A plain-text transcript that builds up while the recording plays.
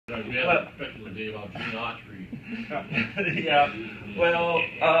We have a discussion today about Gene Autry. Yeah. Well,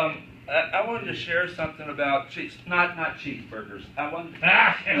 I wanted to share something about not cheeseburgers. I wanted to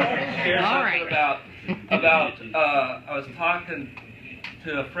share something about I was talking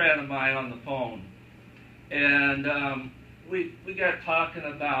to a friend of mine on the phone, and we got talking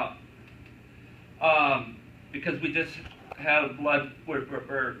about because we just had we're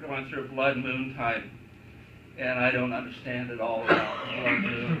going through blood moon time, and I don't understand it all about blood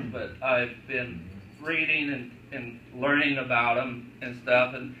moons, but I've been reading and learning about them and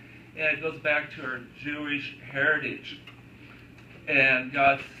stuff, and it goes back to our Jewish heritage. And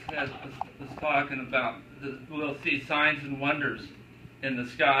God was talking about we'll see signs and wonders in the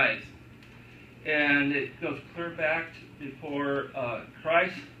skies, and it goes clear back to before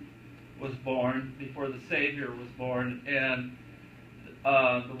Christ was born, before the Savior was born, and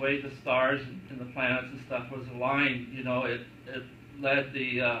the way the stars and the planets and stuff was aligned. You know, it led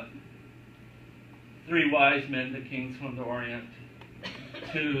the three wise men, the kings from the Orient,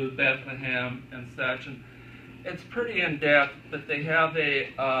 to Bethlehem and such. And it's pretty in depth, but they have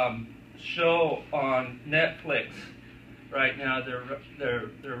a show on Netflix right now.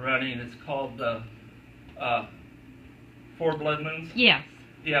 They're running. It's called the Four Blood Moons. Yes.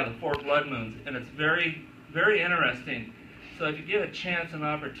 Yeah, the Four Blood Moons, and it's very, very interesting. So if you get a chance and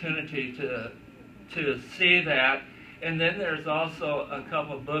opportunity to see that, and then there's also a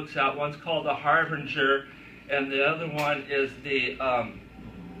couple of books out. One's called The Harbinger, and the other one is the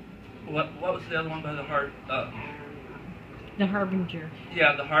what was the other one by The Harbinger.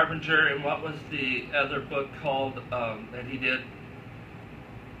 Yeah, The Harbinger, and what was the other book called that he did?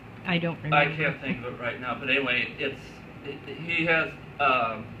 I don't remember. I can't think of it right now, but anyway, he has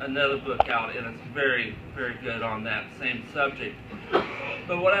another book out, and it's very, very good on that same subject.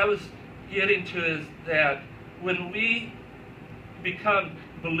 But what I was getting to is that when we become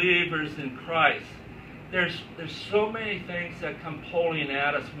believers in Christ, there's so many things that come pulling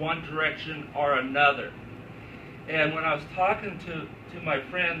at us one direction or another. And when I was talking to my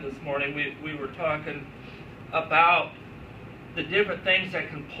friend this morning, we were talking about the different things that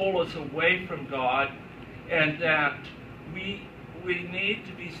can pull us away from God, and that we need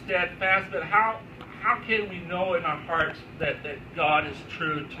to be steadfast. But how can we know in our hearts that God is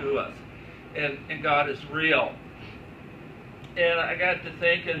true to us and God is real? And I got to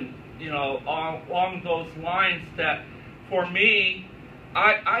thinking, you know, along those lines, that for me,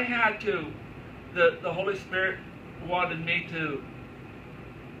 I had to, the Holy Spirit wanted me to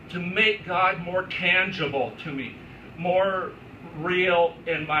make God more tangible to me, more real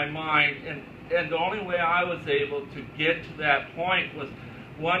in my mind. And the only way I was able to get to that point was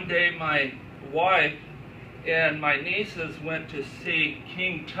one day my wife and my nieces went to see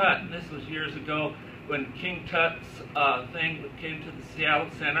King Tut. And this was years ago when King Tut's thing came to the Seattle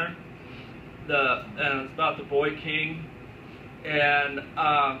Center. And it's about the boy king. And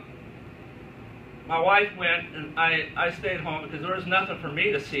my wife went, and I stayed home because there was nothing for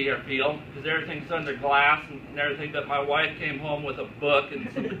me to see or feel, because everything's under glass and everything. But my wife came home with a book and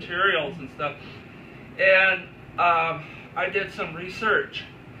some materials and stuff. And I did some research.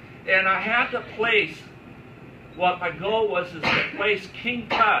 And I had to place, what my goal was, is to place King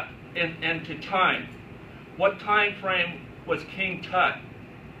Tut into time. What time frame was King Tut?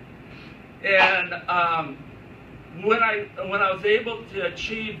 And when I was able to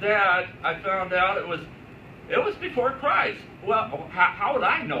achieve that, I found out it was before Christ. Well, how would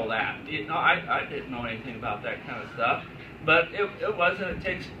I know that? You know, I didn't know anything about that kind of stuff. But it wasn't.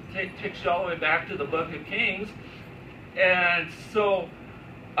 It takes you all the way back to the Book of Kings. And so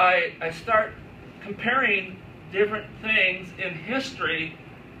I start comparing different things in history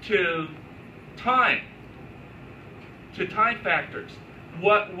to time factors.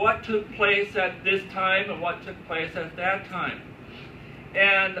 What took place at this time and what took place at that time.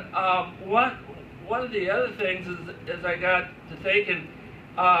 And one of the other things is I got to thinking,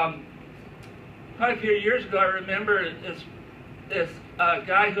 quite a few years ago, I remember this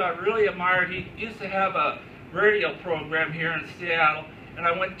guy who I really admired. He used to have a radio program here in Seattle, and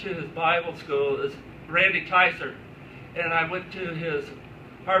I went to his Bible school. It was Randy Tyser, and I went to his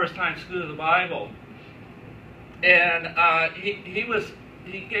Harvest Time School of the Bible. And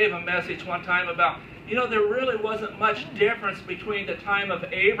he gave a message one time about, you know, there really wasn't much difference between the time of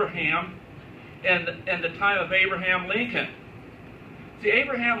Abraham and the time of Abraham Lincoln. See,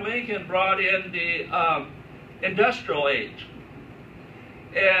 Abraham Lincoln brought in the industrial age,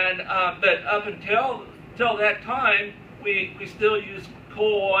 and but up until that time, we still used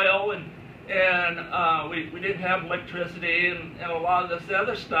coal oil, and we didn't have electricity, and a lot of this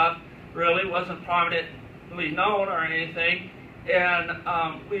other stuff really wasn't prominently known or anything. And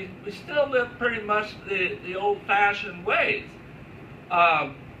we still live pretty much the old-fashioned ways.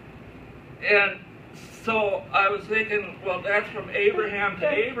 And so I was thinking, well, that's from Abraham to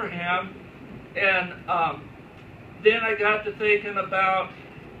Abraham. And then I got to thinking about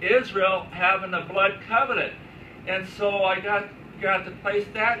Israel having a blood covenant. And so I got to place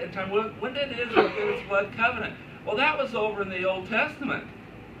that in time. When did Israel get its blood covenant? Well, that was over in the Old Testament.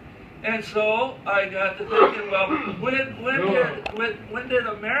 And so I got to thinking, well, when did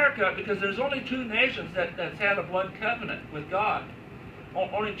America, because there's only 2 nations that's had a blood covenant with God.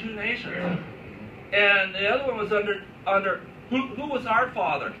 Only 2 nations. And the other one was under who was our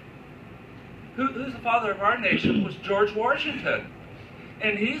father? Who's the father of our nation? Was George Washington.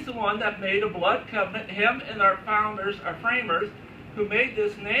 And he's the one that made a blood covenant, him and our founders, our framers, who made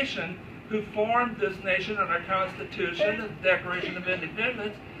this nation, who formed this nation and our Constitution, the Declaration of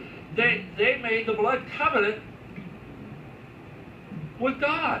Independence. They made the blood covenant with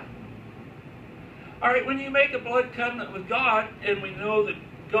God. All right, when you make a blood covenant with God, and we know that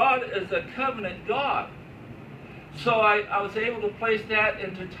God is a covenant God, so I was able to place that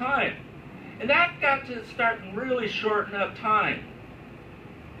into time. And that got to start really shorten up time.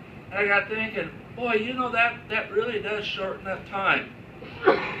 And I got thinking, boy, you know, that really does shorten up time.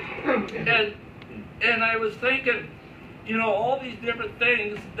 And I was thinking, you know, all these different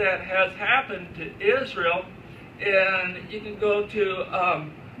things that has happened to Israel, and you can go to,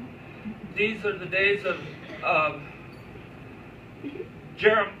 these are the days of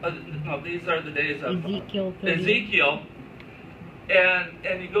these are the days of Ezekiel.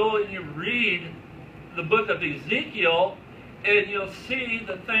 And you go and you read the book of Ezekiel, and you'll see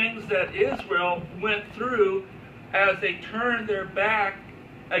the things that Israel went through as they turned their back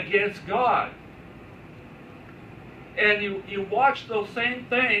against God. And you watch those same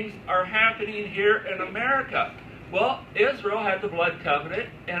things are happening here in America. Well, Israel had the blood covenant,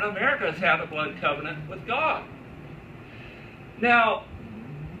 and America's had a blood covenant with God. Now,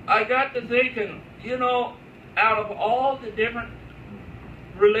 I got to thinking, you know, out of all the different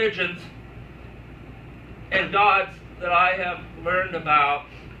religions and gods that I have learned about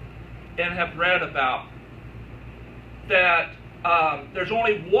and have read about, that there's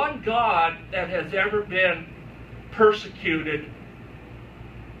only one God that has ever been persecuted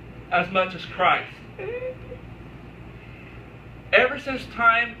as much as Christ. Ever since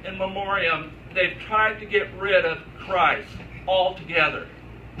time immemorial, they've tried to get rid of Christ altogether,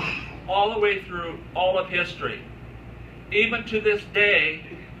 all the way through all of history. Even to this day,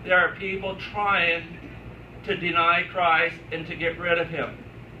 there are people trying to deny Christ and to get rid of him.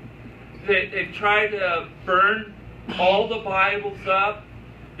 They've tried to burn all the Bibles up,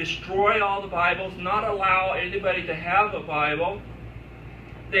 destroy all the Bibles, not allow anybody to have a Bible.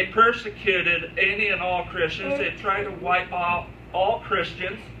 They persecuted any and all Christians. They tried to wipe out all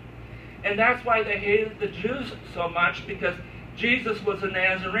Christians. And that's why they hated the Jews so much, because Jesus was a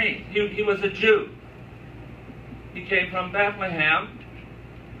Nazarene. He was a Jew. He came from Bethlehem.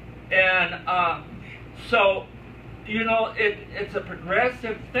 And so, you know, it's a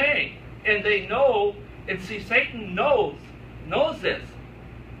progressive thing. And they know, and see, Satan knows this.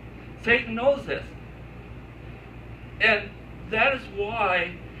 Satan knows this. And that is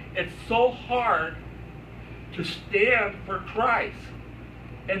why it's so hard to stand for Christ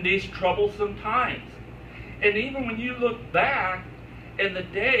in these troublesome times. And even when you look back in the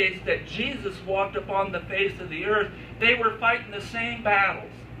days that Jesus walked upon the face of the earth, they were fighting the same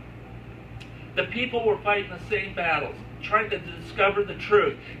battles. The people were fighting the same battles, trying to discover the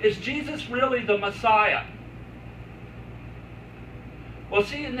truth. Is Jesus really the Messiah? Well,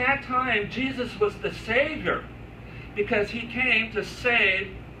 see, in that time, Jesus was the Savior, because he came to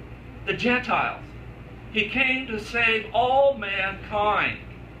save the Gentiles. He came to save all mankind.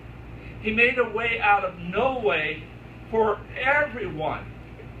 He made a way out of no way for everyone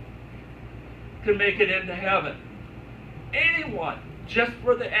to make it into heaven. Anyone, just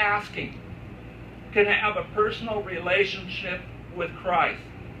for the asking, can have a personal relationship with Christ.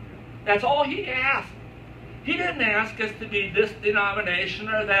 That's all he asked. He didn't ask us to be this denomination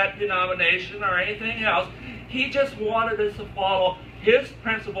or that denomination or anything else. He just wanted us to follow his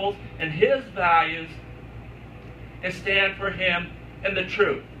principles and his values and stand for him and the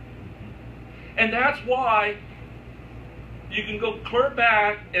truth. And that's why you can go clear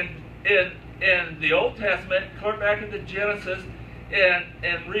back in the Old Testament, clear back into Genesis,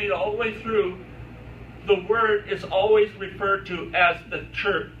 and read all the way through. The word is always referred to as the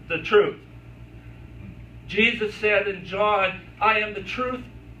truth. Jesus said in John, I am the truth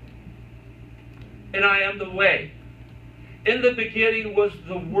and I am the way. In the beginning was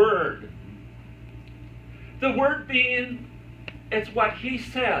the Word. The Word being It's what he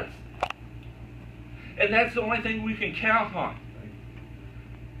says. And that's the only thing we can count on.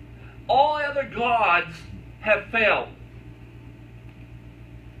 All other gods have failed.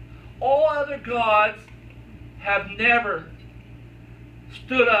 All other gods have never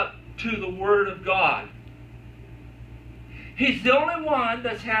stood up to the Word of God. He's the only one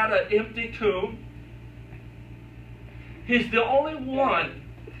that's had an empty tomb. He's the only one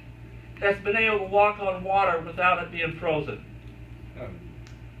that's been able to walk on water without it being frozen.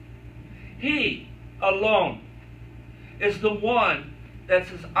 He alone is the one that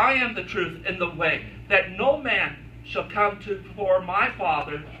says, I am the truth and the way, that no man shall come to for my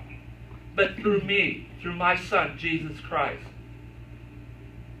Father but through me, through my Son, Jesus Christ.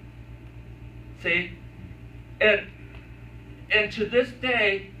 See? And to this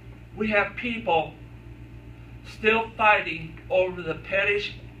day, we have people still fighting over the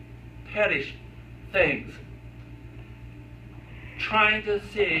pettish things, trying to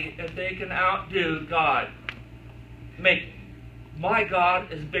see if they can outdo God. My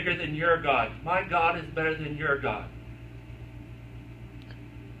God is bigger than your God. My God is better than your God.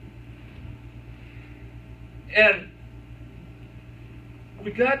 And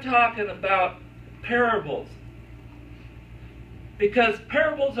we got talking about parables, because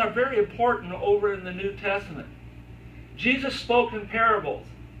parables are very important over in the New Testament. Jesus spoke in parables,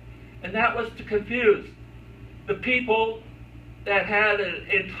 and that was to confuse the people that had an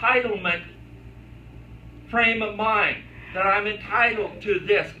entitlement frame of mind, that I'm entitled to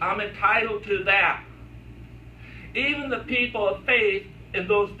this, I'm entitled to that. Even the people of faith in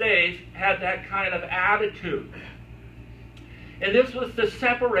those days had that kind of attitude. And this was to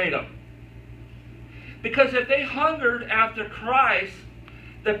separate them. Because if they hungered after Christ,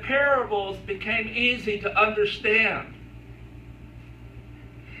 the parables became easy to understand.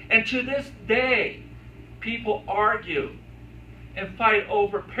 And to this day, people argue and fight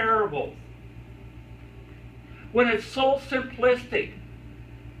over parables, when it's so simplistic.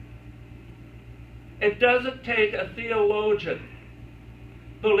 It doesn't take a theologian,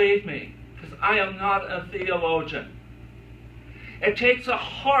 believe me, because I am not a theologian. It takes a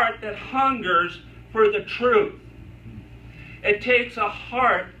heart that hungers for the truth. It takes a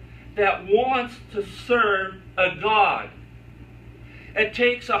heart that wants to serve a God. It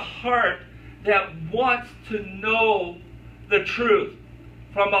takes a heart that wants to know the truth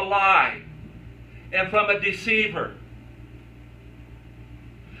from a lie and from a deceiver.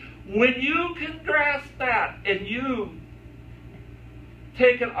 When you can grasp that and you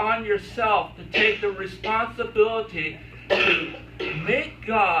take it on yourself to take the responsibility to make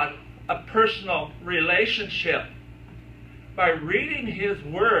God a personal relationship by reading His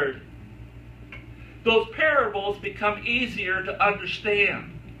Word, those parables become easier to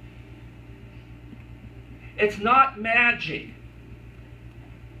understand. It's not magic.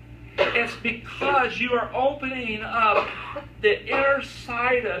 It's because you are opening up the inner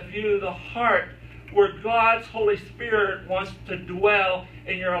side of you, the heart, where God's Holy Spirit wants to dwell,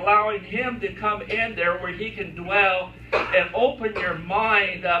 and you're allowing Him to come in there where He can dwell and open your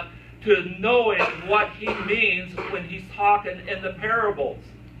mind up to knowing what He means when He's talking in the parables.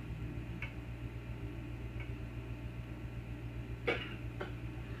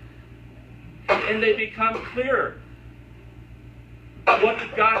 And they become clearer. What does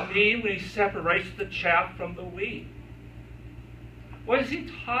God mean when He separates the chaff from the wheat? What is He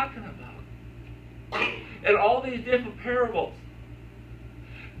talking about? And all these different parables.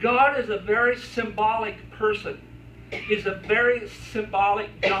 God is a very symbolic person. He's a very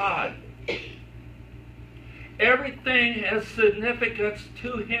symbolic God. Everything has significance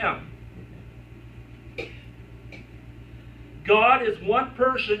to Him. God is one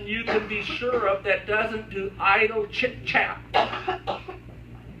person you can be sure of that doesn't do idle chit-chat,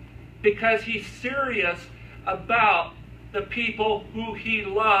 because He's serious about the people who He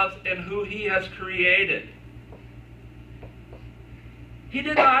loves and who He has created. He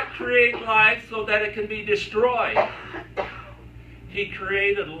did not create life so that it can be destroyed. He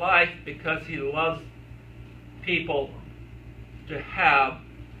created life because He loves people to have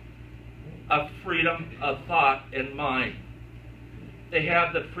a freedom of thought and mind. They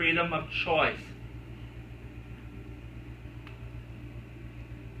have the freedom of choice.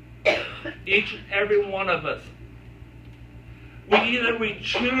 Each and every one of us. We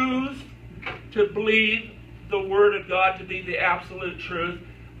choose to believe the Word of God to be the absolute truth,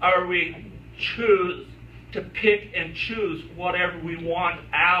 or we choose to pick and choose whatever we want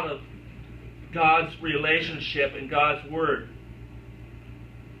out of God's relationship and God's Word.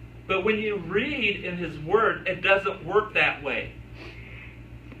 But when you read in His Word, it doesn't work that way.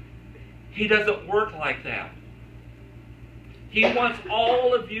 He doesn't work like that. He wants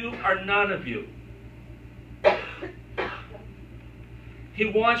all of you or none of you. He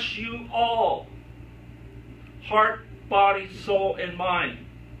wants you all. Heart, body, soul, and mind.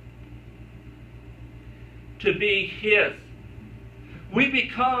 To be His. We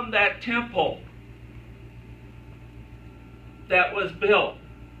become that temple that was built.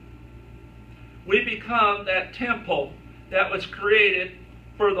 We become that temple that was created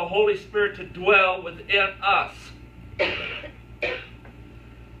for the Holy Spirit to dwell within us.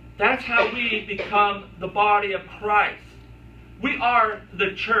 That's how we become the body of Christ. We are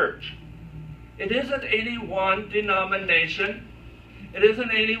the church. It isn't any one denomination. It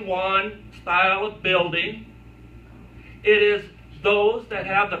isn't any one style of building. It is those that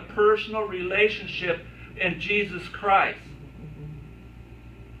have the personal relationship in Jesus Christ.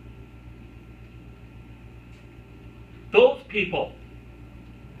 Those people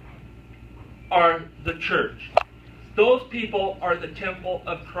are the church. Those people are the temple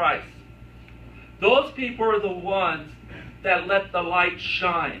of Christ. Those people are the ones that let the light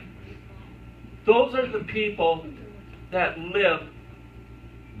shine. Those are the people that live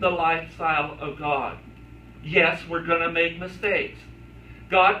the lifestyle of God. Yes, we're going to make mistakes.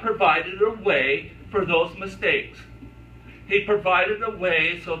 God provided a way for those mistakes. He provided a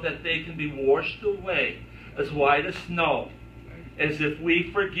way so that they can be washed away as white as snow. As if we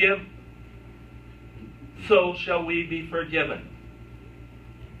forgive, so shall we be forgiven.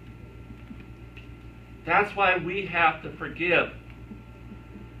 That's why we have to forgive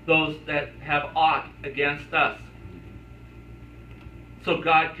those that have aught against us, so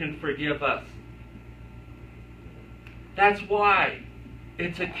God can forgive us. That's why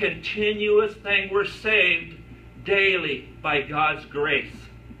it's a continuous thing. We're saved daily by God's grace.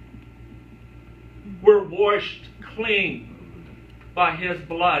 We're washed clean by His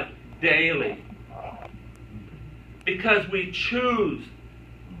blood daily. Because we choose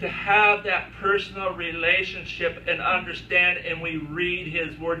to have that personal relationship and understand, and we read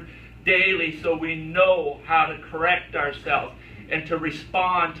His Word daily so we know how to correct ourselves and to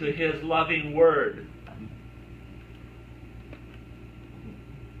respond to His loving Word.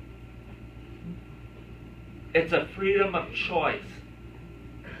 It's a freedom of choice.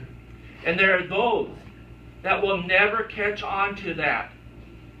 And there are those that will never catch on to that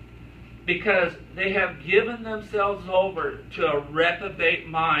because they have given themselves over to a reprobate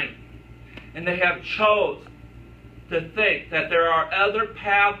mind. And they have chose to think that there are other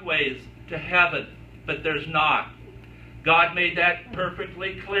pathways to heaven, but there's not. God made that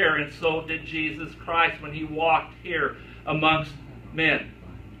perfectly clear, and so did Jesus Christ when He walked here amongst men.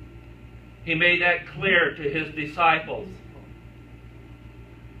 He made that clear to His disciples,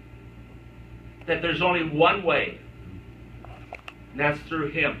 that there's only one way, and that's through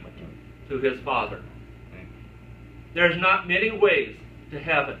Him, through His Father. There's not many ways to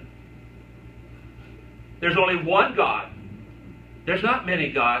heaven. There's only one God. There's not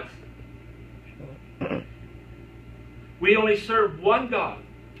many gods. We only serve one God.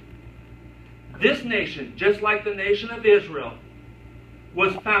 This nation, just like the nation of Israel,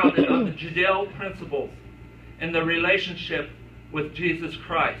 was founded on the Judeo principles and the relationship with Jesus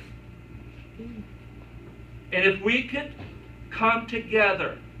Christ. And if we could come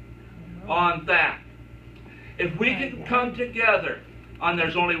together on that, if we could come together on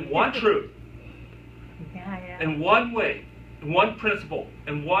there's only one truth, and one way, and one principle,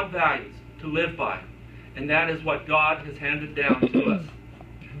 and one values to live by, and that is what God has handed down to us,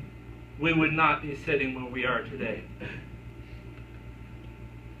 we would not be sitting where we are today.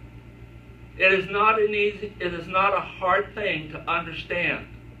 It is not a hard thing to understand,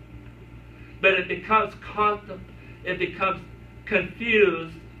 but it becomes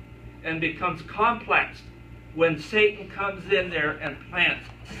confused and becomes complex when Satan comes in there and plants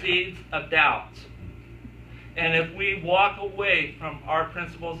seeds of doubts. And if we walk away from our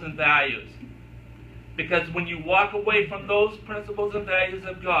principles and values, because when you walk away from those principles and values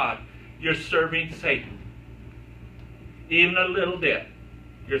of God, you're serving Satan. Even a little bit,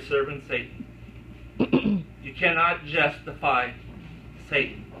 you're serving Satan. You cannot justify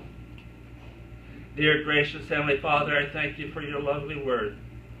Satan. Dear gracious Heavenly Father, I thank You for Your lovely word.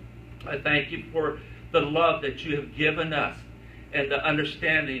 I thank You for the love that You have given us and the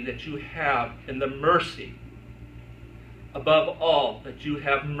understanding that You have and the mercy. Above all, that You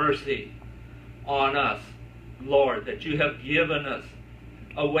have mercy on us, Lord, that You have given us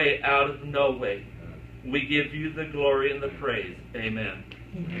a way out of no way. We give You the glory and the praise. Amen.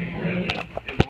 Amen. Amen.